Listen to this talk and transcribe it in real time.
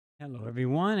Hello,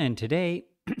 everyone, and today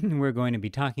we're going to be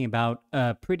talking about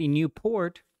a pretty new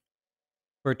port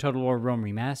for Total War Rome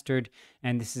Remastered,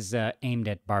 and this is aimed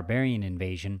at Barbarian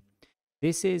Invasion.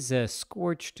 This is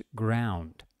Scorched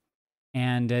Ground,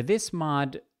 and this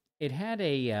mod, it had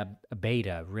a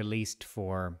beta released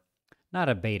for, not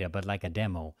a beta, but like a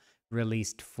demo,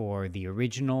 released for the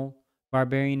original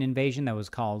Barbarian Invasion that was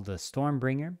called the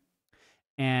Stormbringer,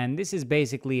 and this is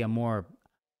basically a more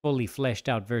fully fleshed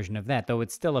out version of that, though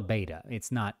it's still a beta.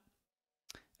 It's not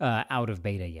out of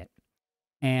beta yet.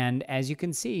 And as you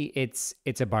can see, it's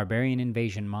a barbarian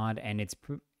invasion mod, and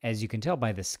as you can tell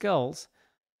by the skulls,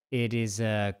 it is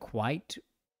quite.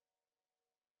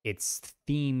 It's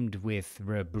themed with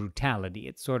brutality.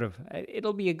 It's sort of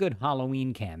it'll be a good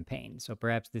Halloween campaign. So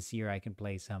perhaps this year I can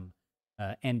play some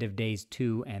End of Days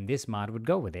 2, and this mod would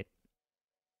go with it.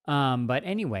 But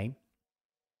anyway,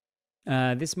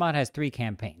 this mod has 3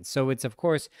 campaigns. So it's of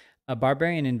course a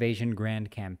barbarian invasion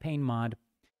grand campaign mod,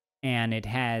 and it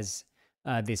has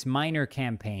this minor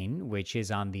campaign, which is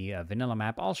on the vanilla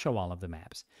map. I'll show all of the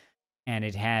maps. And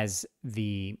it has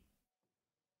the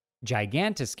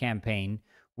Gigantus campaign,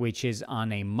 which is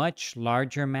on a much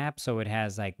larger map. So it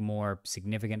has like more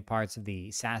significant parts of the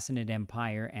Sassanid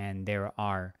Empire, and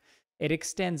it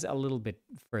extends a little bit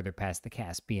further past the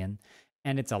Caspian,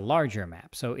 and it's a larger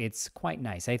map. So it's quite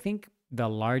nice. I think the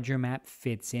larger map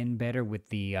fits in better with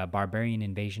the barbarian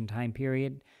invasion time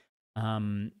period.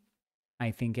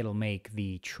 I think it'll make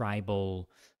the tribal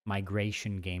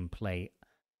migration gameplay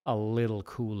a little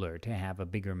cooler to have a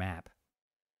bigger map.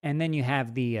 And then you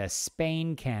have the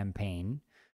Spain campaign,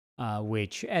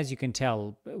 which, as you can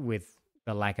tell with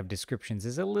the lack of descriptions,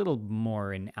 is a little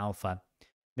more in alpha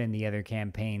than the other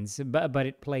campaigns, but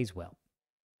it plays well.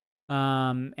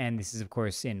 And this is, of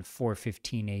course, in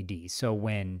 415 AD. So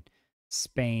when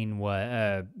Spain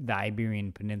was, the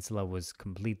Iberian Peninsula was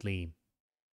completely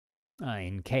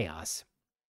in chaos,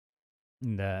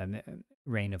 the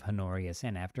reign of Honorius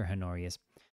and after Honorius.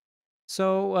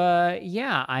 So,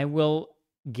 yeah, I will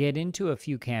get into a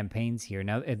few campaigns here.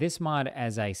 Now, this mod,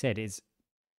 as I said,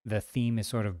 the theme is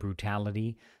sort of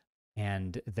brutality,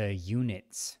 and the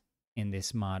units in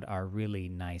this mod are really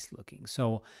nice looking.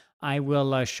 So I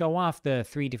will show off the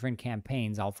 3 different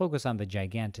campaigns. I'll focus on the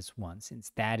Gigantus one,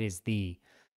 since that is the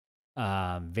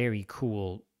very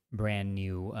cool, brand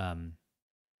new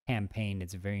campaign.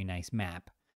 It's a very nice map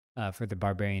for the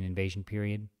barbarian invasion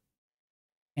period.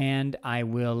 And I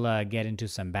will get into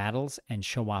some battles and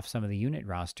show off some of the unit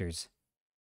rosters.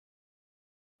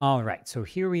 All right, so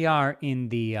here we are in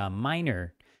the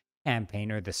minor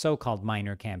campaign, or the so-called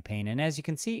minor campaign. And as you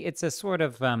can see, it's a sort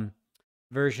of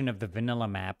version of the vanilla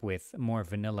map with more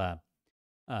vanilla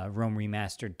Rome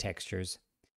Remastered textures.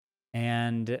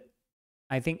 And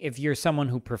I think if you're someone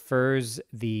who prefers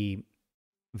the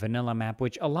vanilla map,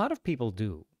 which a lot of people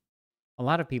do,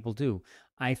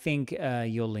 I think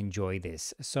you'll enjoy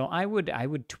this. So I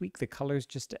would tweak the colors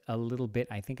just a little bit.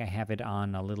 I think I have it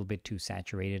on a little bit too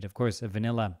saturated. Of course, the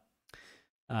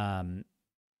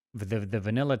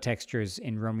vanilla textures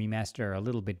in Rome Remastered are a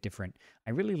little bit different.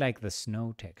 I really like the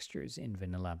snow textures in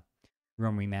vanilla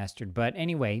Rome Remastered. But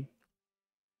anyway,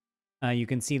 you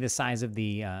can see the size of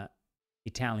the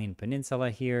Italian peninsula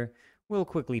here. We'll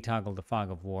quickly toggle the fog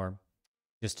of war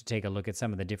just to take a look at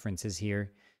some of the differences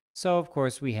here. So, of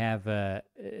course, we have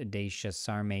Dacia,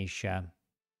 Sarmatia,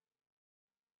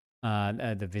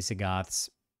 the Visigoths,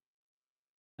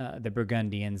 the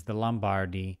Burgundians, the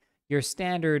Lombardy, your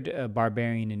standard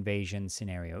barbarian invasion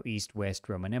scenario, East-West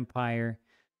Roman Empire,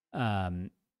 the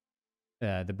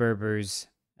Berbers,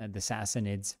 the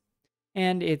Sassanids,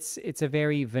 and it's a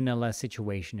very vanilla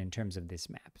situation in terms of this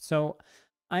map. So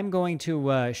I'm going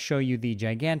to show you the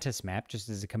Gigantus map just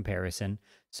as a comparison,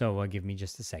 so give me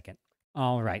just a second.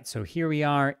 All right, so here we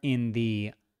are in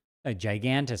the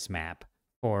Gigantus map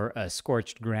for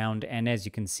Scorched Ground, and as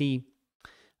you can see,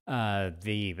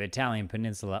 the Italian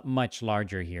peninsula much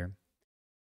larger here.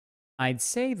 I'd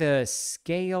say the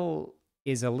scale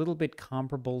is a little bit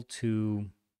comparable to,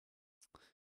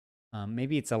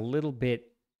 maybe it's a little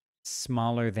bit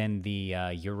smaller than the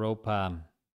Europa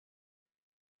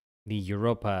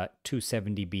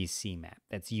 270 BC map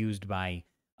that's used by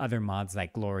other mods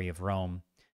like Glory of Rome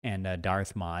and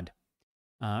Darth mod,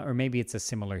 or maybe it's a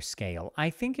similar scale. I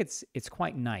think it's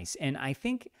quite nice, and I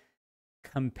think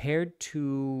compared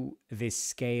to this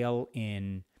scale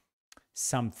in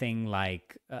something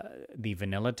like the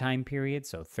vanilla time period,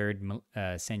 so 3rd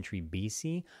century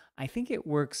BC, I think it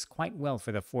works quite well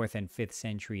for the 4th and 5th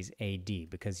centuries AD,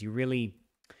 because you really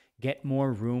get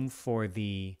more room for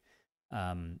the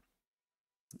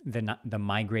the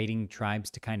migrating tribes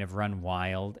to kind of run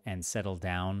wild and settle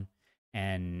down,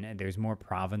 and there's more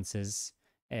provinces.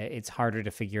 It's harder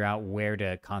to figure out where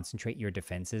to concentrate your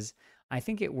defenses. I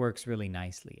think it works really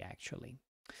nicely, actually.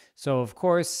 So, of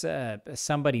course,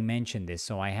 somebody mentioned this,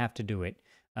 so I have to do it.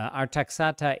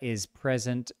 Artaxata is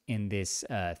present in this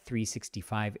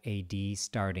 365 AD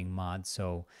starting mod,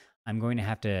 so I'm going to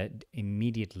have to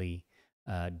immediately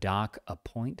dock a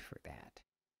point for that.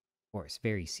 Of course,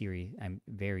 very serious. I'm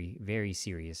very, very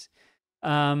serious.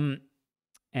 And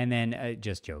then,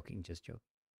 just joking, just joking.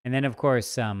 And then, of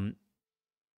course,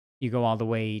 you go all the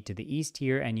way to the east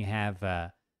here, and you have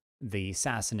the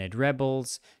Sassanid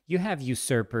rebels. You have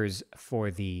usurpers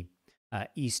for the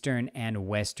Eastern and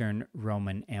Western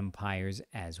Roman empires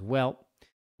as well,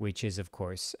 which is, of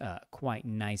course, quite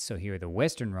nice. So here are the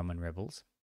Western Roman rebels.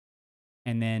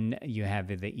 And then you have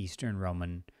the Eastern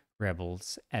Roman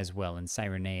rebels as well in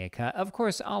Cyrenaica. Of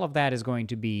course, all of that is going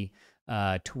to be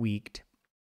tweaked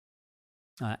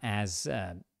as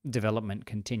development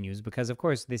continues, because, of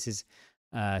course, this is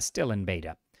still in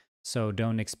beta. So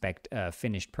don't expect a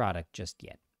finished product just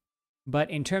yet.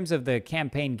 But in terms of the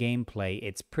campaign gameplay,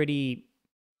 it's pretty...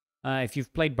 if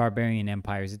you've played Barbarian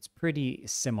Empires, it's pretty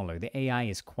similar. The AI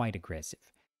is quite aggressive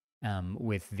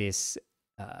with this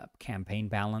campaign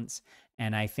balance,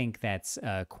 and I think that's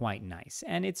quite nice.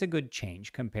 And it's a good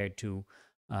change compared to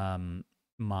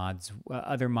mods,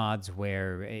 other mods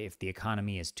where if the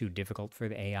economy is too difficult for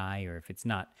the AI, or if it's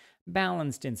not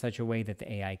balanced in such a way that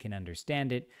the AI can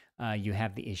understand it, you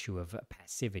have the issue of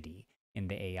passivity in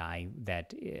the AI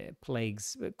that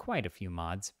plagues quite a few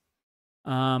mods.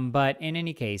 But in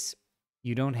any case,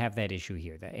 you don't have that issue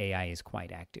here. The AI is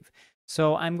quite active.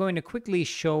 So I'm going to quickly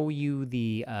show you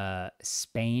the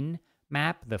Spain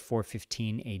map, the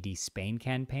 415 AD Spain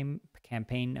campaign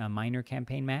minor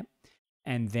campaign map.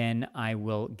 And then I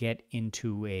will get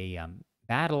into a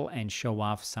battle and show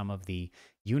off some of the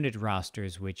unit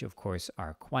rosters, which of course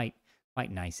are quite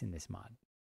nice in this mod.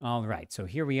 All right, so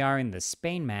here we are in the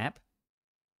Spain map.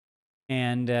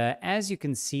 And as you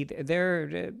can see,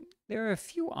 there are a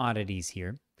few oddities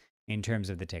here in terms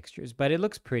of the textures, but it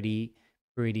looks pretty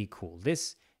cool.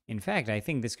 This, in fact, I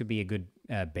think this could be a good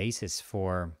basis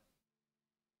for...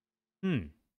 could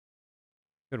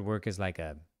work as like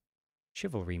a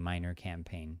chivalry minor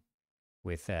campaign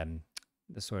with the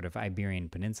sort of Iberian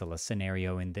Peninsula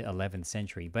scenario in the 11th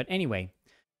century. But anyway,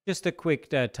 just a quick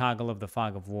toggle of the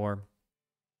Fog of War.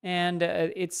 And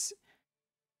it's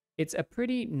a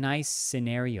pretty nice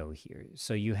scenario here.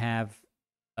 So you have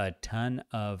a ton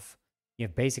of... You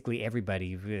have basically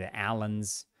everybody, the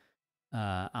Alans,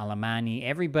 Alemanni,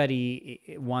 everybody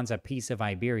wants a piece of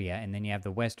Iberia, and then you have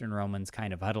the Western Romans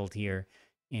kind of huddled here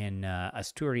in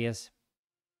Asturias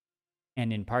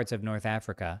and in parts of North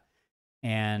Africa.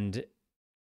 And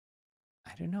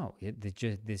I don't know,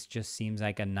 this just seems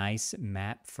like a nice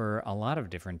map for a lot of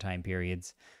different time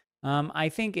periods. I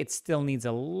think it still needs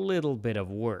a little bit of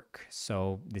work.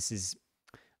 So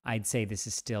I'd say this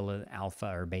is still an alpha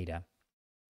or beta.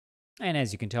 And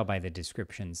as you can tell by the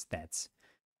descriptions, that's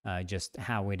just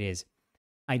how it is.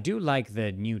 I do like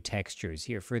the new textures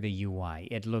here for the UI.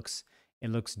 It looks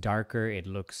darker. It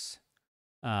looks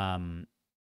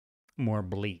more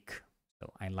bleak.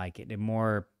 So I like it.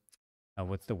 More,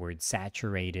 what's the word?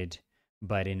 Saturated,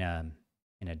 but in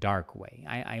a dark way.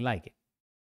 I like it.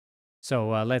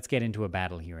 So let's get into a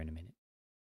battle here in a minute.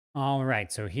 All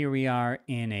right, so here we are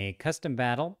in a custom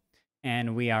battle.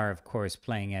 And we are, of course,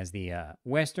 playing as the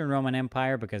Western Roman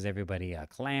Empire because everybody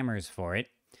clamors for it.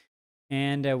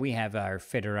 And we have our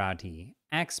Federati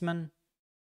Axemen.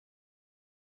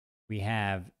 We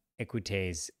have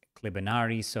Equites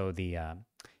Clibinari, so the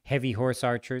heavy horse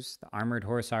archers, the armored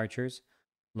horse archers,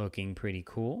 looking pretty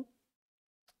cool.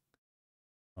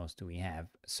 What else do we have?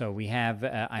 So we have,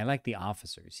 I like the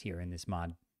officers here in this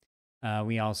mod.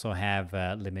 We also have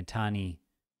Limitani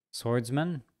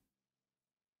swordsmen,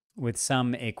 with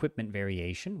some equipment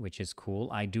variation, which is cool.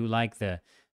 I do like the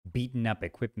beaten up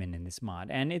equipment in this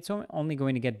mod, and it's only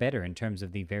going to get better in terms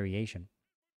of the variation.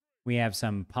 We have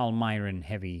some Palmyran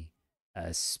heavy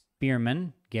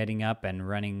spearmen getting up and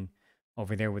running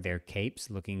over there with their capes,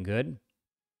 looking good.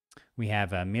 We have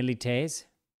milites.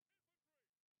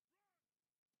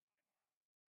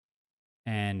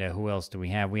 And who else do we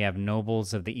have? We have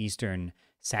nobles of the eastern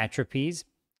satrapies.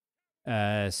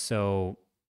 So...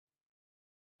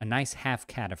 a nice half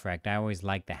cataphract. I always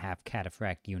like the half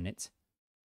cataphract units.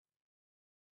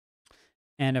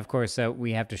 And of course,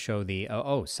 we have to show the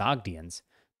Sogdians.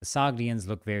 The Sogdians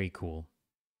look very cool.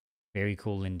 Very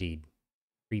cool indeed.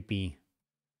 Creepy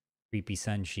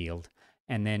sun shield.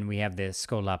 And then we have the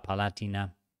Scola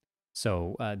Palatina.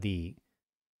 So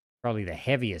probably the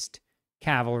heaviest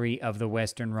cavalry of the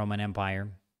Western Roman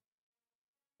Empire,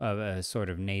 of sort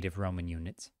of native Roman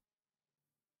units.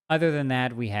 Other than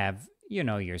that, we have,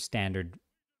 your standard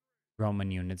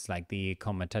Roman units like the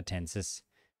Comitatensis,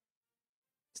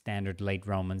 standard late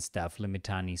Roman stuff,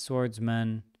 Limitani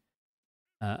swordsmen.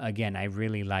 Again, I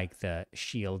really like the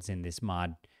shields in this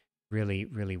mod. Really,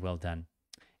 really well done.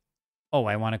 Oh,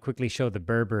 I want to quickly show the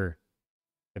Berber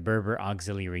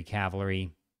auxiliary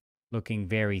cavalry, looking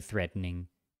very threatening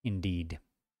indeed.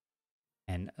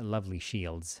 And lovely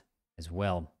shields as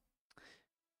well.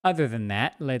 Other than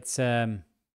that, let's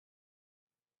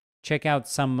check out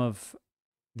some of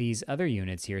these other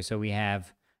units here. So we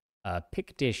have a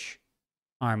Pictish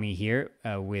army here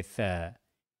with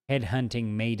headhunting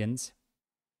maidens,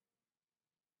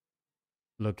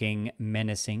 looking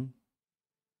menacing.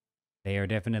 They are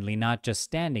definitely not just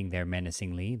standing there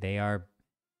menacingly. They are,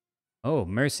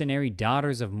 mercenary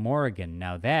daughters of Morrigan.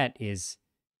 Now that is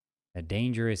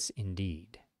dangerous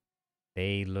indeed.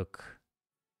 They look,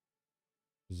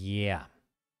 yeah.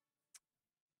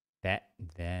 Yeah.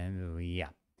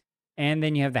 And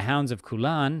then you have the Hounds of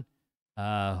Kulan,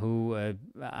 who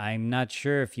I'm not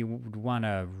sure if you would want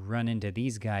to run into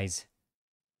these guys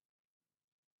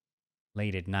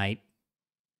late at night.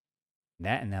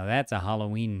 Now that's a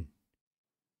Halloween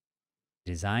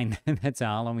design. That's a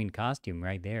Halloween costume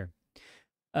right there.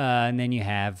 And then you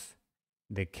have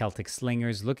the Celtic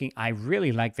Slingers looking. I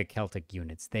really like the Celtic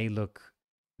units. They look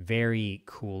very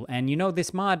cool. And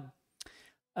this mod,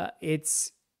 it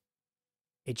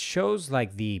shows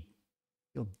like the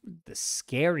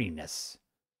scariness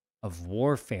of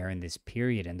warfare in this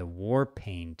period, and the war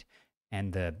paint,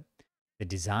 and the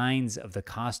designs of the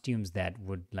costumes that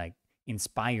would like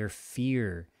inspire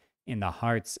fear in the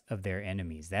hearts of their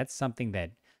enemies. That's something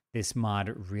that this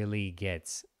mod really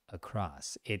gets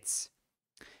across.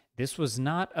 This was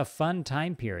not a fun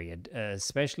time period,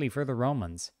 especially for the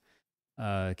Romans.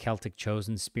 Celtic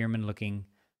chosen spearmen looking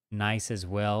nice as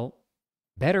well.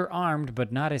 Better armed,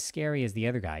 but not as scary as the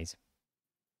other guys.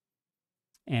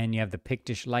 And you have the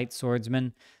Pictish light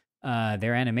swordsmen.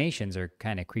 Their animations are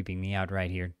kind of creeping me out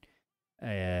right here.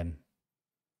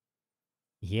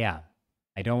 Yeah,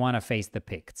 I don't want to face the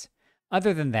Picts.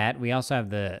 Other than that, we also have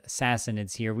the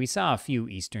Sassanids here. We saw a few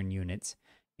Eastern units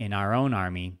in our own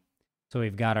army. So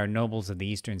we've got our nobles of the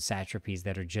Eastern satrapies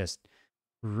that are just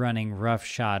running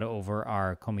roughshod over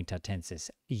our Comitatensis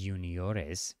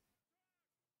Juniores.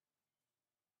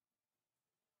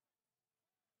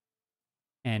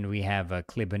 And we have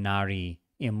Klibinari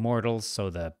Immortals, so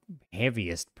the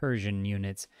heaviest Persian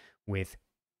units with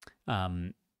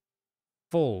full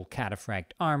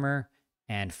cataphract armor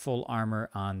and full armor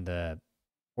on the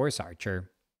horse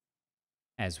archer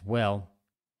as well.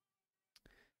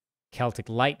 Celtic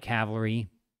light cavalry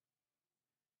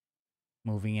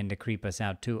moving in to creep us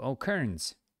out too. Oh,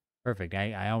 Kerns. Perfect.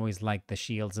 I always like the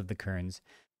shields of the Kerns.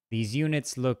 These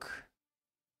units look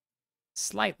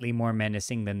slightly more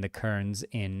menacing than the Kerns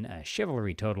in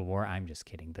Chivalry Total War. I'm just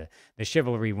kidding. The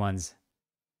Chivalry ones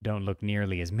don't look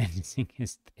nearly as menacing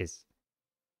as this.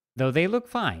 Though they look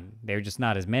fine. They're just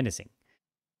not as menacing.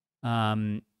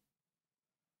 And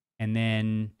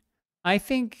then I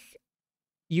think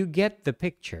you get the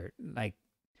picture. Like,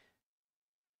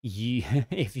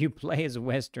 if you play as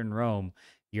Western Rome,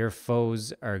 your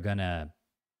foes are gonna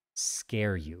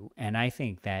scare you. And I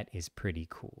think that is pretty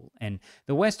cool. And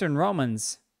the Western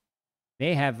Romans,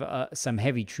 they have some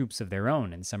heavy troops of their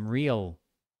own and some real,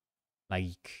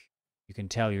 like, you can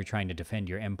tell you're trying to defend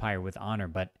your empire with honor,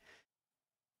 but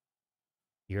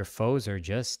your foes are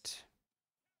just,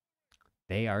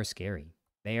 they are scary.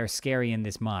 They are scary in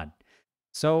this mod.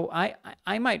 So I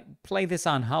might play this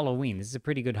on Halloween. This is a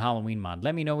pretty good Halloween mod.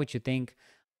 Let me know what you think.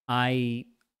 I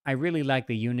really like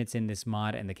the units in this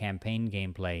mod, and the campaign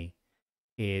gameplay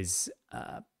is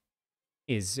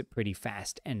pretty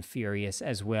fast and furious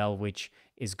as well, which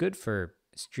is good for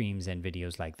streams and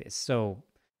videos like this. So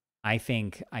I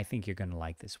think you're going to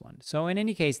like this one. So in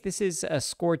any case, this is a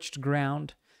Scorched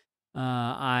Ground.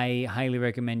 I highly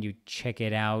recommend you check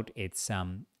it out. It's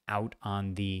out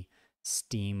on the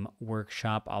Steam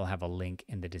Workshop. I'll have a link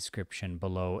in the description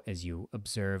below as you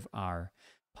observe our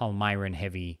Palmyran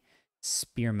heavy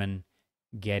spearmen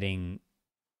getting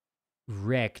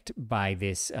wrecked by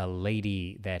this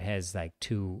lady that has like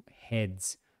two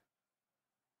heads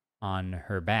on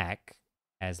her back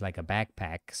as like a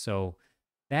backpack. So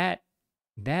that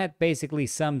basically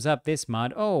sums up this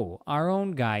mod. Oh, our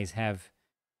own guys have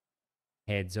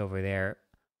heads over there.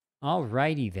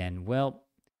 Alrighty then. Well,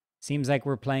 seems like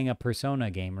we're playing a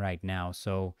Persona game right now.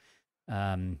 So,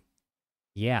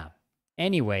 yeah.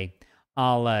 Anyway,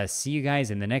 I'll see you guys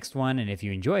in the next one. And if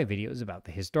you enjoy videos about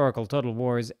the historical Total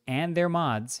Wars and their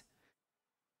mods,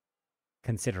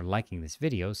 consider liking this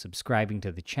video, subscribing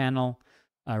to the channel,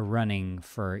 running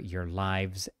for your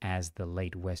lives as the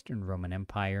late Western Roman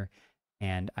Empire,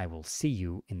 and I will see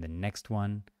you in the next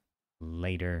one.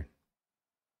 Later.